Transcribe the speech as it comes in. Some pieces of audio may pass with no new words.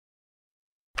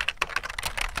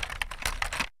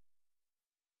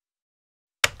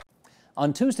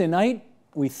On Tuesday night,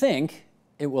 we think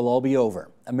it will all be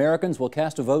over. Americans will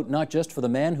cast a vote not just for the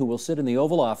man who will sit in the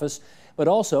Oval Office, but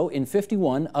also in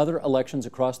 51 other elections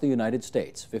across the United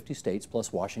States, 50 states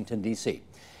plus Washington, D.C.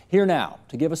 Here now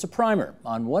to give us a primer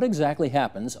on what exactly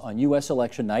happens on U.S.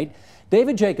 election night,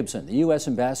 David Jacobson, the U.S.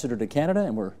 Ambassador to Canada,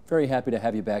 and we're very happy to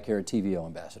have you back here at TVO,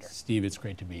 Ambassador. Steve, it's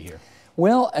great to be here.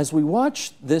 Well, as we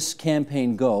watch this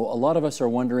campaign go, a lot of us are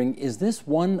wondering, is this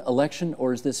one election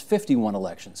or is this 51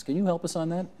 elections? Can you help us on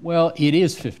that? Well, it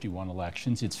is 51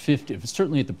 elections. It's 50,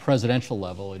 certainly at the presidential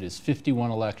level, it is 51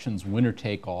 elections, winner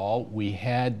take all. We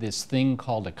had this thing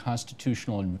called a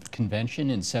constitutional convention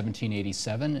in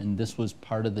 1787, and this was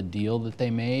part of the deal that they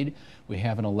made. We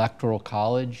have an electoral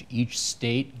college. Each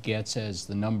state gets as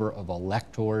the number of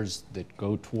electors that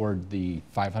go toward the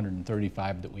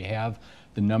 535 that we have,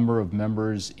 the number of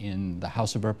members in the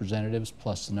House of Representatives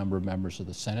plus the number of members of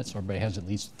the Senate, so everybody has at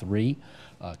least 3.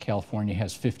 California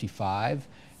has 55.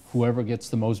 Whoever gets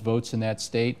the most votes in that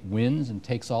state wins and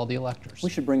takes all the electors. We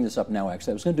should bring this up now,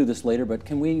 actually. I was going to do this later, but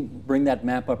can we bring that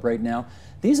map up right now?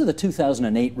 These are the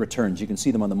 2008 returns. You can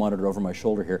see them on the monitor over my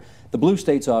shoulder here. The blue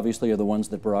states, obviously, are the ones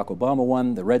that Barack Obama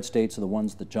won. The red states are the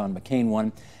ones that John McCain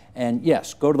won. And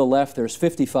yes, go to the left. There's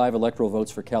 55 electoral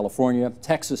votes for California.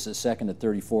 Texas is second at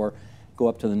 34. Go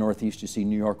up to the northeast, you see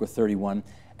New York with 31.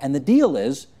 And the deal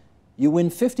is, you win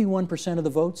 51% of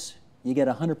the votes, you get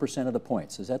 100% of the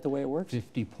points. Is that the way it works?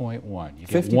 50.1. You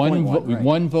get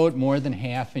one vote more than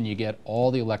half, and you get all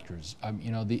the electors.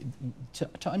 You know,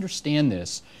 to understand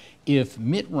this, if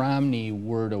Mitt Romney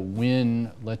were to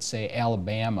win, let's say,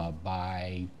 Alabama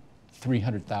by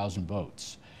 300,000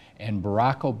 votes, and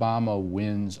Barack Obama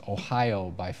wins Ohio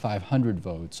by 500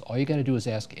 votes, all you got to do is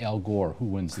ask Al Gore who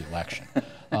wins the election.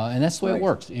 And that's the way it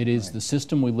works. It is the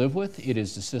system we live with. It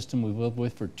is the system we've lived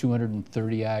with for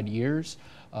 230-odd years.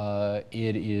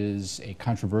 It is a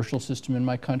controversial system in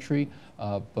my country,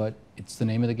 but it's the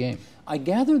name of the game. I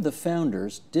gather the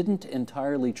founders didn't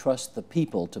entirely trust the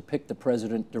people to pick the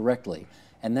president directly,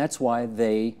 and that's why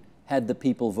they had the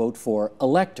people vote for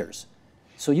electors.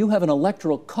 So you have an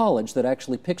electoral college that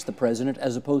actually picks the president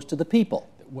as opposed to the people.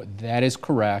 That is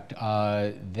correct.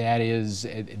 That is,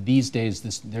 these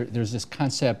days, there's this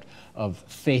concept of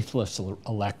faithless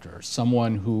electors,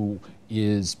 someone who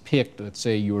is picked, let's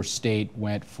say your state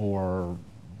went for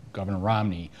Governor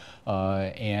Romney,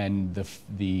 and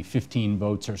the 15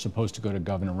 votes are supposed to go to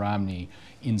Governor Romney.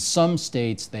 In some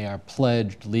states, they are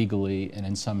pledged legally, and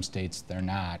in some states, they're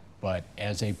not. But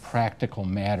as a practical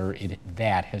matter,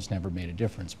 that has never made a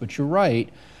difference. But you're right,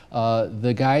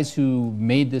 the guys who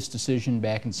made this decision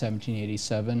back in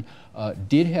 1787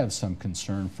 did have some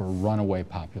concern for runaway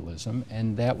populism,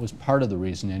 and that was part of the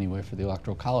reason anyway for the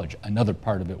Electoral College. Another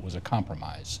part of it was a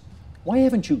compromise. Why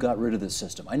haven't you got rid of this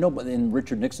system? I know in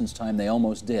Richard Nixon's time they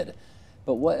almost did.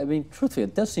 But what, I mean, truthfully,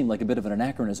 it does seem like a bit of an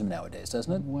anachronism nowadays,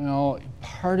 doesn't it? Well,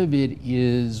 part of it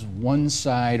is one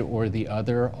side or the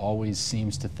other always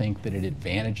seems to think that it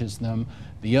advantages them.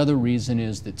 The other reason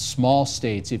is that small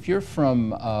states, if you're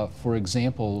from, for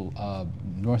example,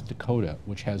 North Dakota,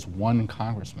 which has 1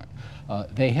 congressman,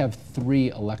 they have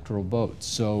 3 electoral votes,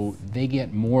 so they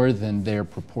get more than their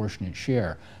proportionate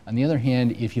share. On the other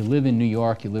hand, if you live in New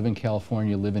York, you live in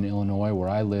California, you live in Illinois, where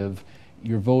I live,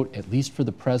 your vote, at least for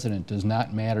the president, does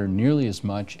not matter nearly as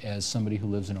much as somebody who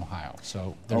lives in Ohio.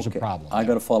 So there's a problem. I've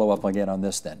got to follow up again on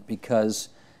this then, because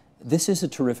this is a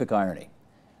terrific irony.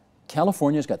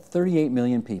 California's got 38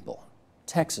 million people.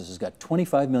 Texas has got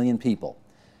 25 million people.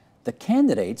 The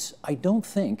candidates, I don't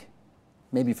think,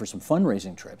 maybe for some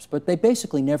fundraising trips, but they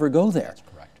basically never go there. That's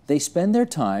correct. They spend their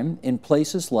time in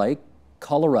places like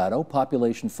Colorado,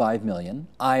 population 5 million,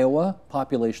 Iowa,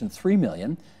 population 3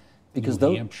 million, because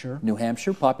New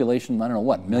Hampshire, population, I don't know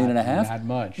what, 1.5 million? Not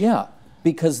much. Yeah,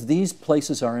 because these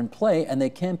places are in play and they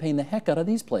campaign the heck out of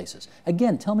these places.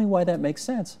 Again, tell me why that makes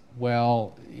sense.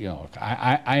 Well, you know,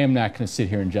 I am not going to sit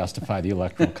here and justify the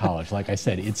Electoral College. Like I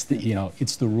said, it's the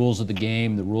rules of the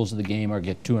game. The rules of the game are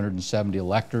get 270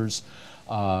 electors.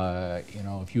 You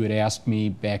know, if you had asked me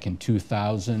back in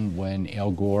 2000 when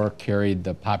Al Gore carried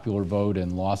the popular vote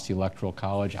and lost the Electoral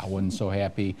College, I wasn't so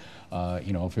happy.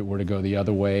 You know, if it were to go the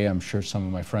other way, I'm sure some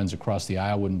of my friends across the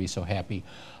aisle wouldn't be so happy.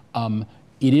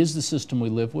 It is the system we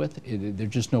live with.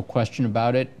 There's just no question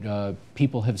about it.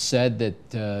 People have said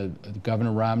that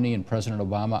Governor Romney and President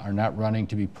Obama are not running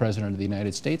to be President of the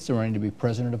United States, they're running to be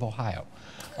President of Ohio.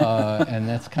 And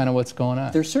that's kind of what's going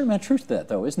on. There's a certain amount of truth to that,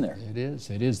 though, isn't there? It is.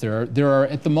 It is. There are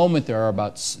at the moment there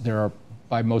are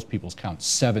by most people's count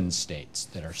 7 states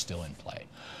that are still in play.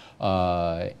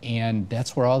 And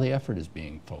that's where all the effort is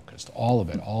being focused, all of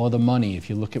it, all of the money. If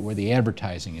you look at where the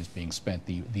advertising is being spent,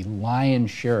 the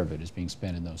lion's share of it is being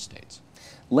spent in those states.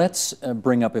 Let's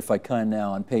bring up, if I can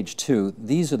now, on page 2,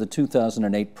 these are the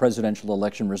 2008 presidential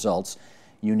election results.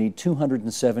 You need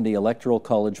 270 electoral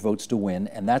college votes to win,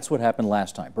 and that's what happened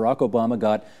last time. Barack Obama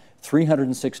got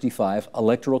 365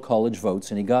 electoral college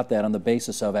votes, and he got that on the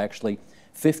basis of actually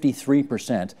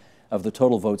 53% of the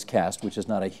total votes cast, which is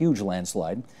not a huge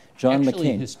landslide. John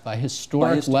McCain. By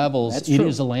historic levels, it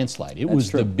is a landslide. It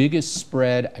was the biggest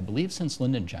spread, I believe, since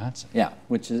Lyndon Johnson. Yeah,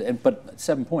 but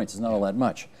 7 points is not all that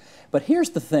much. But here's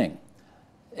the thing.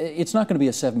 It's not going to be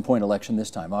a 7-point election this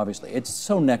time, obviously. It's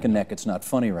so neck and neck, it's not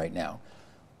funny right now.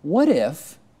 What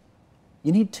if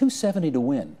you need 270 to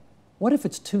win? What if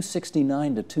it's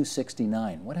 269 to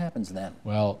 269? What happens then?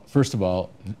 Well, first of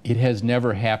all, it has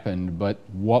never happened, but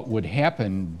what would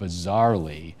happen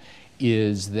bizarrely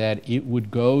is that it would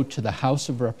go to the House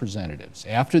of Representatives.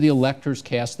 After the electors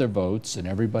cast their votes and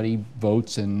everybody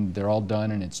votes and they're all done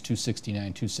and it's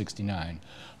 269, 269,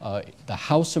 the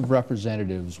House of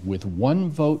Representatives, with 1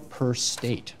 vote per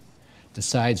state,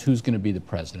 decides who's going to be the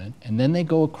president, and then they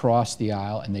go across the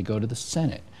aisle and they go to the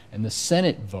Senate, and the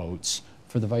Senate votes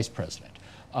for the vice president.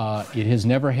 It has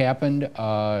never happened,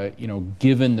 you know,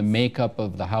 given the makeup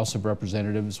of the House of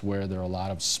Representatives, where there are a lot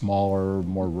of smaller,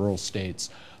 more rural states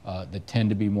that tend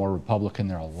to be more Republican.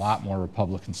 There are a lot more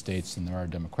Republican states than there are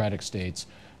Democratic states.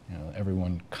 You know,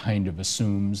 everyone kind of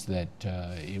assumes that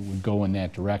it would go in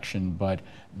that direction, but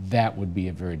that would be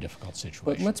a very difficult situation.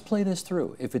 But let's play this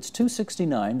through. If it's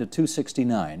 269 to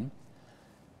 269,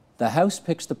 the House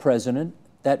picks the president,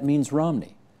 that means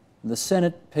Romney. The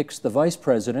Senate picks the vice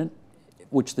president,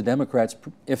 which the Democrats,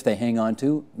 if they hang on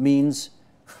to, means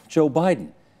Joe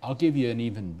Biden. I'll give you an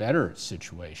even better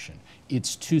situation.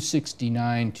 It's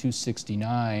 269,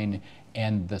 269,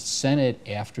 and the Senate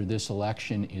after this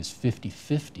election is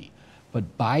 50-50.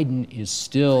 But Biden is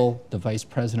still the vice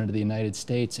president of the United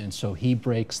States, and so he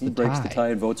breaks the tie. He breaks the tie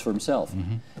and votes for himself.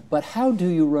 But how do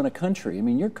you run a country? I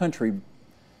mean, your country,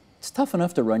 it's tough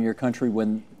enough to run your country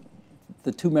when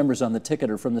the 2 members on the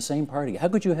ticket are from the same party. How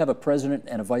could you have a president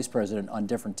and a vice president on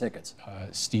different tickets?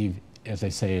 Steve, as I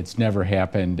say, it's never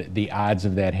happened. The odds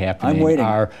of that happening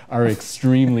are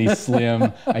extremely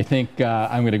slim. I think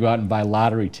I'm going to go out and buy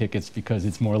lottery tickets because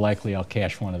it's more likely I'll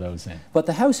cash one of those in. But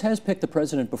the House has picked the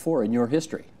president before in your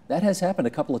history. That has happened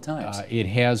a couple of times. It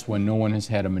has when no one has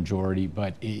had a majority,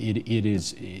 but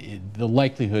the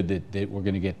likelihood that we're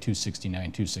going to get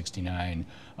 269, 269.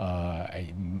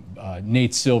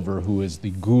 Nate Silver, who is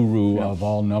the guru of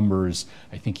all numbers,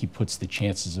 I think he puts the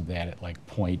chances of that at like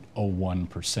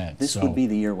 0.01%. This would be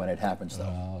the year when it happens,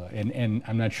 though. And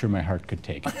I'm not sure my heart could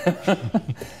take it.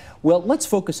 Well, let's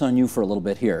focus on you for a little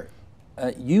bit here.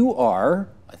 You are,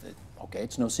 okay,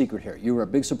 it's no secret here, you were a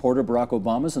big supporter of Barack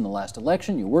Obama's in the last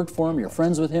election. You worked for him, you're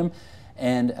friends with him,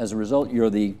 and as a result, you're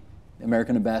the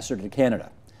American ambassador to Canada.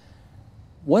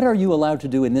 What are you allowed to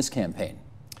do in this campaign?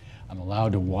 I'm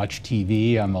allowed to watch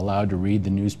TV. I'm allowed to read the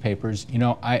newspapers. You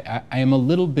know, I am a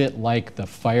little bit like the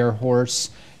fire horse,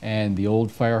 and the old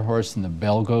fire horse, and the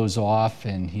bell goes off,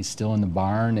 and he's still in the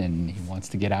barn, and he wants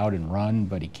to get out and run,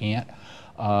 but he can't.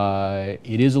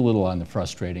 It is a little on the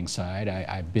frustrating side.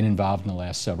 I've been involved in the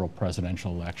last several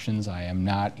presidential elections. I am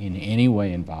not in any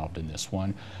way involved in this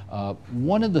one.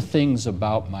 One of the things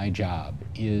about my job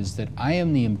is that I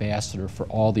am the ambassador for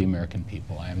all the American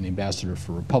people. I am the ambassador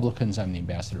for Republicans, I'm the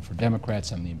ambassador for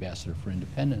Democrats, I'm the ambassador for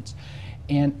independents.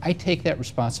 And I take that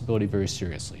responsibility very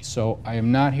seriously. So I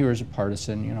am not here as a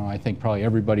partisan. You know, I think probably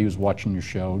everybody who's watching your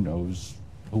show knows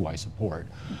who I support.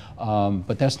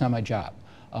 But that's not my job.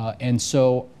 And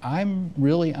so I'm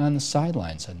really on the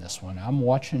sidelines on this one. I'm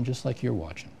watching just like you're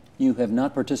watching. You have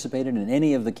not participated in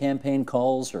any of the campaign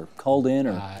calls or called in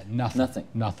or nothing?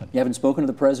 Nothing. You haven't spoken to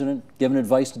the president, given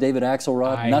advice to David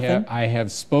Axelrod, nothing? I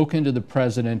have spoken to the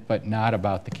president, but not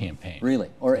about the campaign. Really?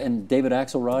 And David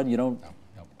Axelrod, you don't? No.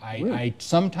 Really? I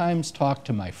sometimes talk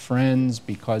to my friends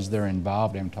because they're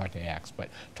involved. I haven't talked to Axe, but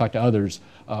talk to others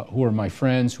who are my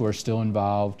friends who are still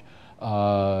involved.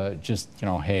 Just, you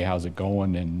know, hey, how's it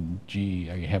going? And gee,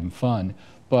 are you having fun?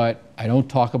 But I don't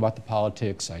talk about the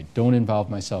politics. I don't involve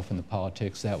myself in the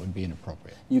politics. That would be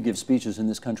inappropriate. You give speeches in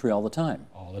this country all the time.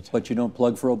 All the time. But you don't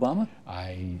plug for Obama?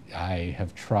 I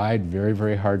have tried very,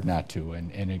 very hard not to.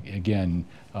 And again,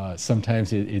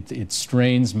 sometimes it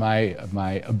strains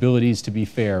my abilities to be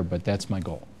fair, but that's my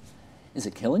goal. Is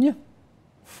it killing you?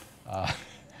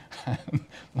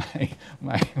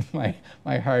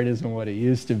 My heart isn't what it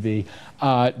used to be.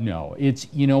 No, it's,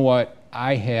 you know what,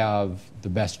 I have the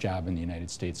best job in the United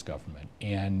States government,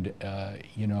 and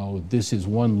you know, this is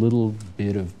one little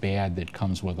bit of bad that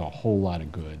comes with a whole lot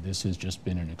of good. This has just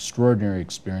been an extraordinary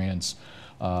experience.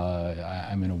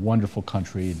 I'm in a wonderful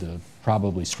country, the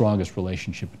probably strongest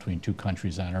relationship between two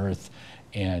countries on earth,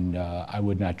 and I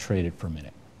would not trade it for a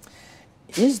minute.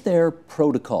 Is there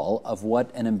protocol of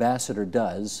what an ambassador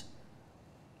does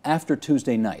after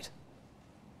Tuesday night?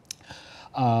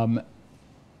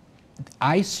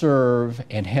 I serve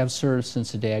and have served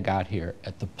since the day I got here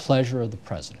at the pleasure of the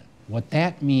President. What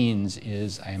that means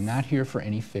is I am not here for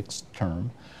any fixed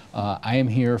term. I am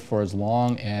here for as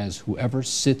long as whoever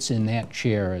sits in that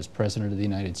chair as President of the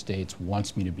United States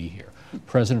wants me to be here.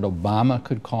 President Obama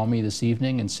could call me this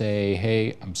evening and say,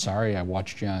 hey, I'm sorry, I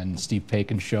watched you on Steve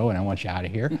Paikin's show and I want you out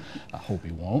of here. I hope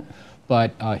he won't.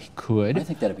 But he could. I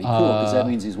think that'd be cool, because that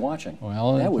means he's watching.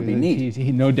 Well, that would be neat.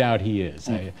 No doubt he is.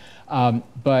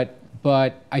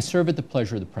 But I serve at the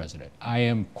pleasure of the President. I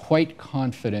am quite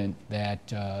confident that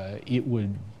it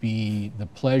would be the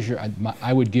pleasure,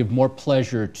 I would give more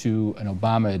pleasure to an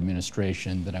Obama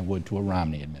administration than I would to a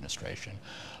Romney administration.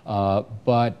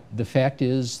 But the fact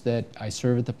is that I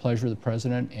serve at the pleasure of the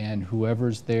President, and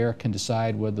whoever's there can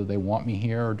decide whether they want me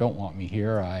here or don't want me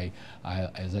here.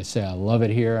 As I say, I love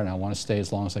it here, and I want to stay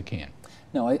as long as I can.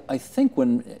 Now, I think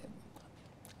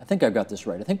I've got this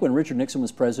right. I think when Richard Nixon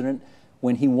was president,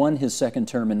 when he won his second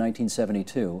term in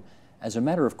 1972, as a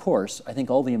matter of course, I think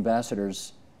all the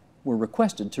ambassadors were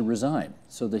requested to resign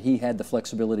so that he had the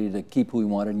flexibility to keep who he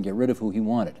wanted and get rid of who he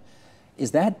wanted.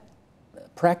 Is that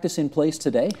practice in place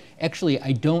today? Actually,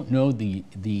 I don't know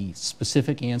the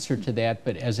specific answer to that,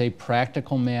 but as a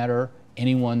practical matter,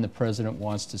 anyone the President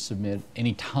wants to submit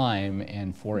any time,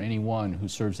 and for anyone who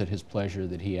serves at his pleasure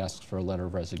that he asks for a letter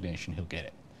of resignation, he'll get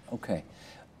it. Okay.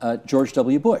 George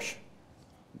W. Bush,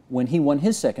 when he won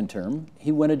his second term,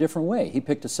 he went a different way. He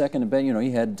picked a second, you know,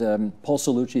 he had Paul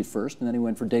Cellucci first, and then he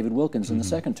went for David Wilkins in the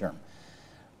second term.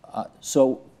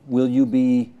 So will you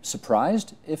be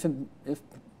surprised if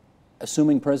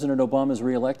assuming President Obama is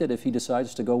reelected, if he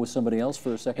decides to go with somebody else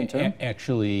for a second term?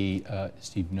 Actually,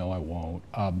 Steve, no, I won't.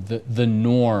 The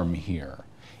norm here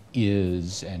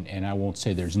is, and I won't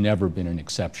say there's never been an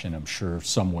exception, I'm sure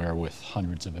somewhere with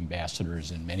hundreds of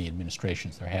ambassadors in many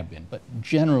administrations there have been, but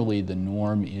generally the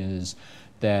norm is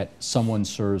that someone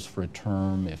serves for a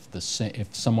term.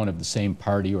 If someone of the same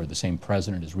party or the same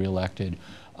president is reelected,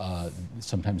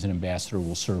 sometimes an ambassador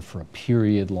will serve for a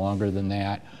period longer than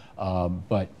that.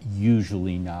 But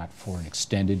usually not for an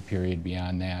extended period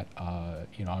beyond that.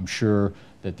 You know, I'm sure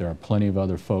that there are plenty of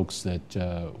other folks that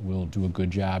will do a good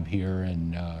job here,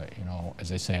 and you know,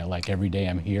 as I say, I like every day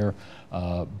I'm here,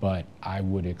 but I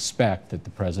would expect that the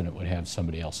President would have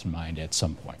somebody else in mind at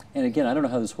some point. And again, I don't know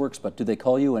how this works, but do they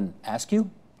call you and ask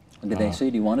you? And did they say,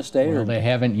 do you want to stay? Well, or? They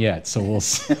haven't yet, so we'll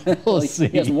see. We'll see.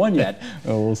 He hasn't won yet.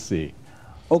 Oh, we'll see.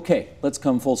 Okay, let's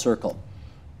come full circle.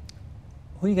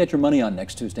 Who you got your money on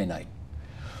next Tuesday night?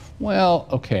 Well,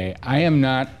 okay, I am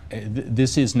not,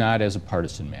 this is not as a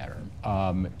partisan matter.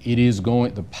 It is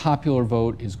going, the popular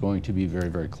vote is going to be very,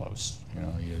 very close. You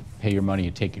know, you pay your money,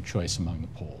 you take your choice among the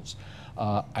polls.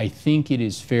 I think it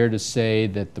is fair to say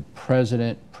that the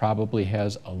President probably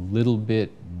has a little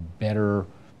bit better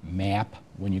map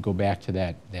when you go back to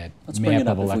that Let's bring map it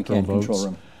up of if we electoral can, votes. control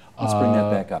room. Let's bring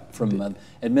that back up. From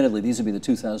admittedly, these would be the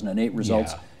 2008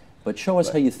 results. Yeah. But show us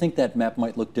how you think that map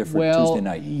might look different Tuesday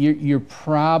night. You're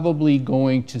probably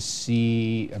going to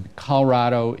see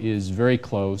Colorado is very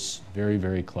close, very,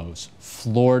 very close.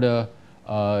 Florida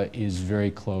is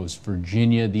very close.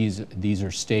 Virginia, these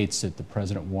are states that the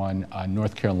President won.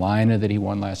 North Carolina that he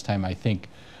won last time. I think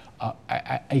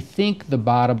the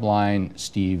bottom line,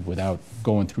 Steve, without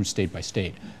going through state by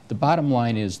state, the bottom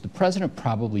line is the President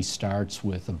probably starts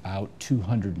with about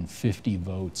 250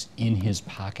 votes in his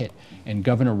pocket, and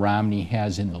Governor Romney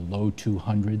has in the low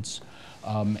 200s.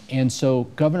 And so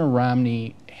Governor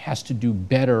Romney has to do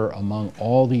better among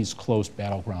all these close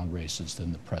battleground races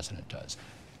than the President does.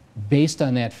 Based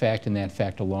on that fact and that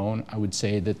fact alone, I would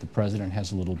say that the President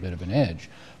has a little bit of an edge.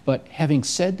 But having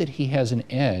said that he has an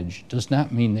edge does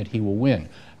not mean that he will win.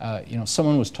 You know,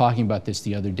 someone was talking about this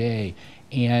the other day,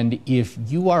 and if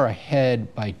you are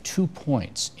ahead by 2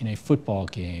 points in a football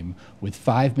game with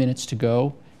 5 minutes to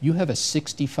go, you have a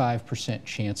 65%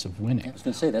 chance of winning. I was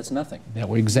going to say, that's nothing.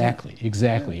 Exactly.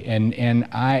 Yeah. And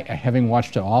I, having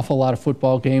watched an awful lot of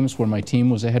football games where my team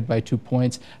was ahead by 2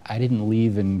 points, I didn't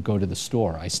leave and go to the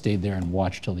store. I stayed there and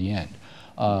watched till the end.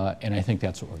 And I think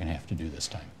that's what we're going to have to do this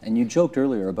time. And you joked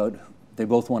earlier about they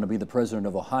both want to be the president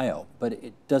of Ohio, but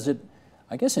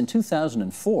I guess in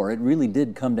 2004, it really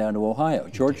did come down to Ohio.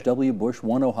 George W. Bush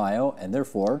won Ohio, and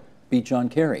therefore beat John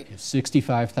Kerry. If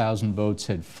 65,000 votes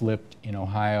had flipped in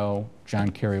Ohio,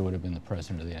 John Kerry would have been the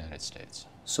President of the United States.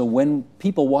 So when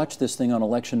people watch this thing on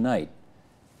election night,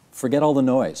 forget all the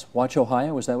noise. Watch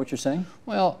Ohio, is that what you're saying?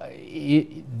 Well,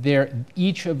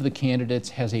 each of the candidates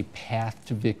has a path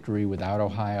to victory without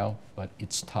Ohio, but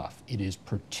it's tough. It is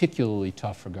particularly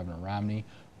tough for Governor Romney,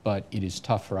 but it is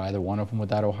tough for either one of them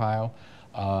without Ohio.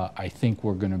 I think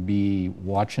we're going to be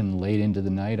watching late into the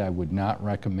night. I would not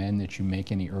recommend that you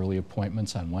make any early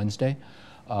appointments on Wednesday.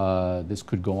 This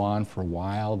could go on for a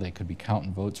while. They could be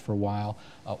counting votes for a while.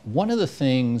 One of the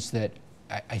things that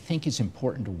I think is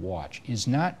important to watch is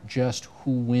not just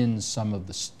who wins some of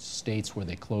the states where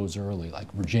they close early,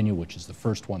 like Virginia, which is the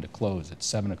first one to close at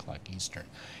 7 o'clock Eastern.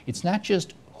 It's not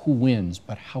just who wins,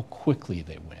 but how quickly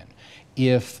they win.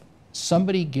 If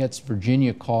somebody gets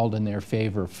Virginia called in their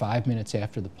favor 5 minutes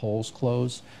after the polls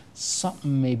close,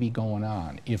 something may be going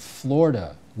on. If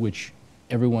Florida, which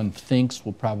everyone thinks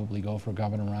will probably go for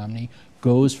Governor Romney,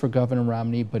 goes for Governor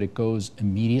Romney, but it goes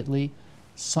immediately,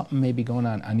 something may be going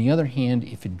on. On the other hand,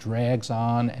 if it drags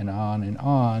on and on and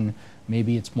on,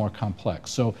 maybe it's more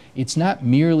complex. So it's not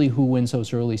merely who wins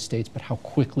those early states, but how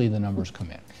quickly the numbers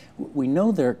come in. We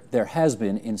know there has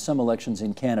been, in some elections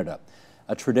in Canada,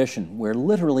 a tradition where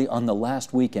literally on the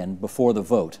last weekend before the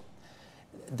vote,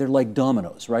 they're like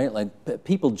dominoes, right? Like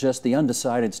people just, the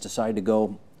undecideds decide to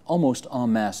go almost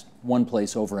en masse one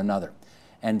place over another.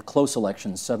 And close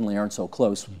elections suddenly aren't so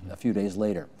close a few days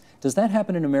later. Does that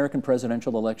happen in American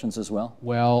presidential elections as well?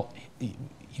 Well, you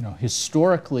know,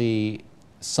 historically,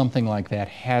 something like that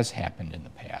has happened in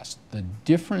the past. The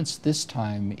difference this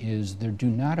time is there do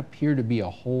not appear to be a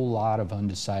whole lot of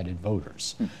undecided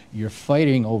voters. You're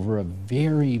fighting over a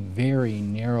very, very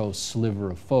narrow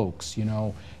sliver of folks. You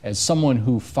know, as someone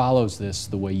who follows this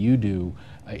the way you do,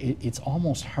 it's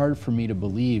almost hard for me to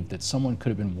believe that someone could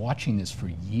have been watching this for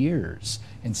years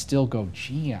and still go,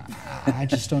 gee, I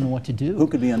just don't know what to do. Who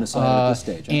could be undecided at this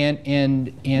stage?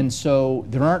 And so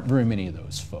there aren't very many of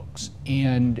those folks.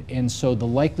 And so the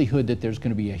likelihood that there's going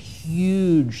to be a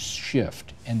huge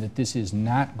shift and that this is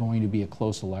not going to be a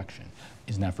close election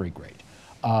is not very great.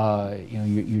 You know,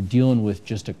 you're dealing with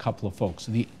just a couple of folks.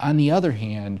 On the other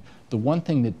hand, the one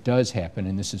thing that does happen,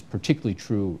 and this is particularly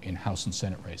true in House and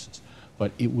Senate races,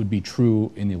 but it would be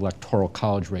true in the Electoral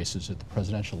College races at the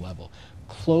presidential level.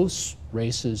 Close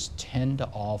races tend to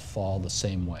all fall the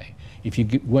same way. If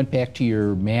you went back to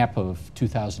your map of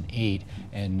 2008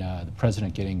 and the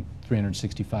president getting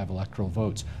 365 electoral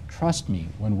votes, trust me,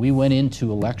 when we went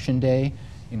into Election Day,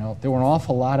 you know, there were an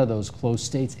awful lot of those close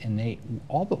states, and they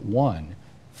all but one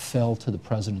fell to the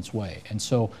president's way. And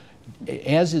so,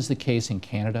 as is the case in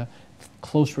Canada,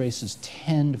 close races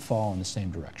tend to fall in the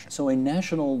same direction. So a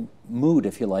national mood,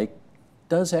 if you like,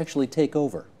 does actually take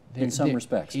over in some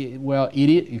respects. Well,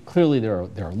 clearly there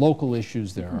are local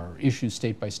issues, there are issues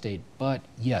state by state, but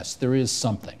yes, there is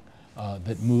something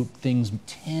that things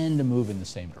tend to move in the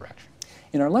same direction.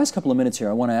 In our last couple of minutes here,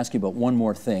 I want to ask you about one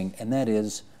more thing, and that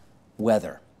is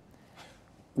weather.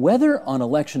 Weather on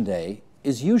Election Day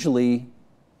is usually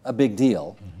a big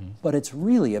deal, but it's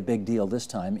really a big deal this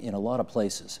time in a lot of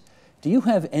places. Do you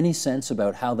have any sense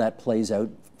about how that plays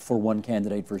out for one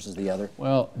candidate versus the other?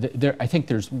 Well, I think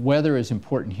weather is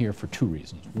important here for two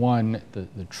reasons. One,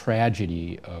 the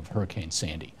tragedy of Hurricane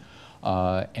Sandy.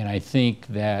 And I think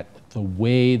that the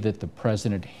way that the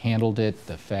president handled it,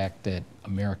 the fact that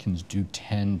Americans do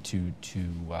tend to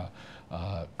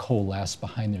coalesce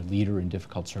behind their leader in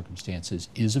difficult circumstances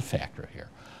is a factor here.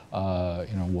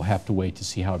 You know, we'll have to wait to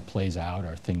see how it plays out.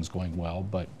 Are things going well?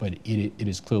 But it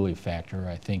is clearly a factor.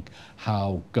 I think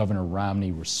how Governor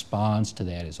Romney responds to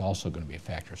that is also going to be a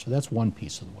factor. So that's one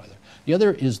piece of the weather. The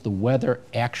other is the weather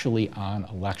actually on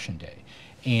Election Day.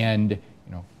 And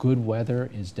you know, good weather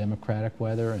is Democratic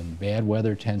weather, and bad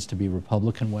weather tends to be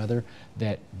Republican weather.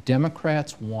 That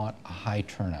Democrats want a high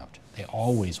turnout. They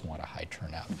always want a high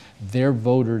turnout. Their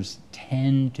voters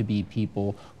tend to be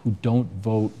people who don't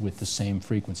vote with the same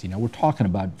frequency. Now, we're talking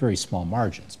about very small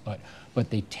margins, but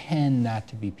they tend not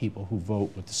to be people who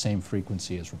vote with the same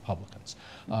frequency as Republicans.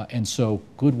 And so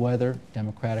good weather,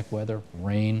 Democratic weather,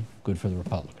 rain, good for the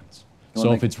Republicans.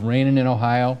 So if it's raining in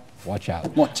Ohio, watch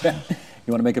out. Watch out.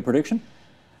 You want to make a prediction?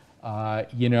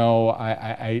 You know,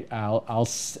 I'll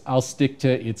stick to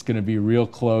it's going to be real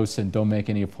close, and don't make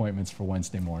any appointments for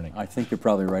Wednesday morning. I think you're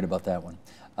probably right about that one.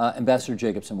 Ambassador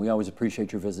Jacobson, we always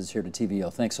appreciate your visits here to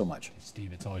TVO. Thanks so much.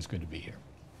 Steve, it's always good to be here.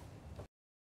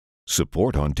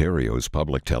 Support Ontario's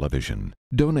public television.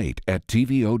 Donate at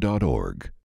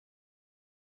tvo.org.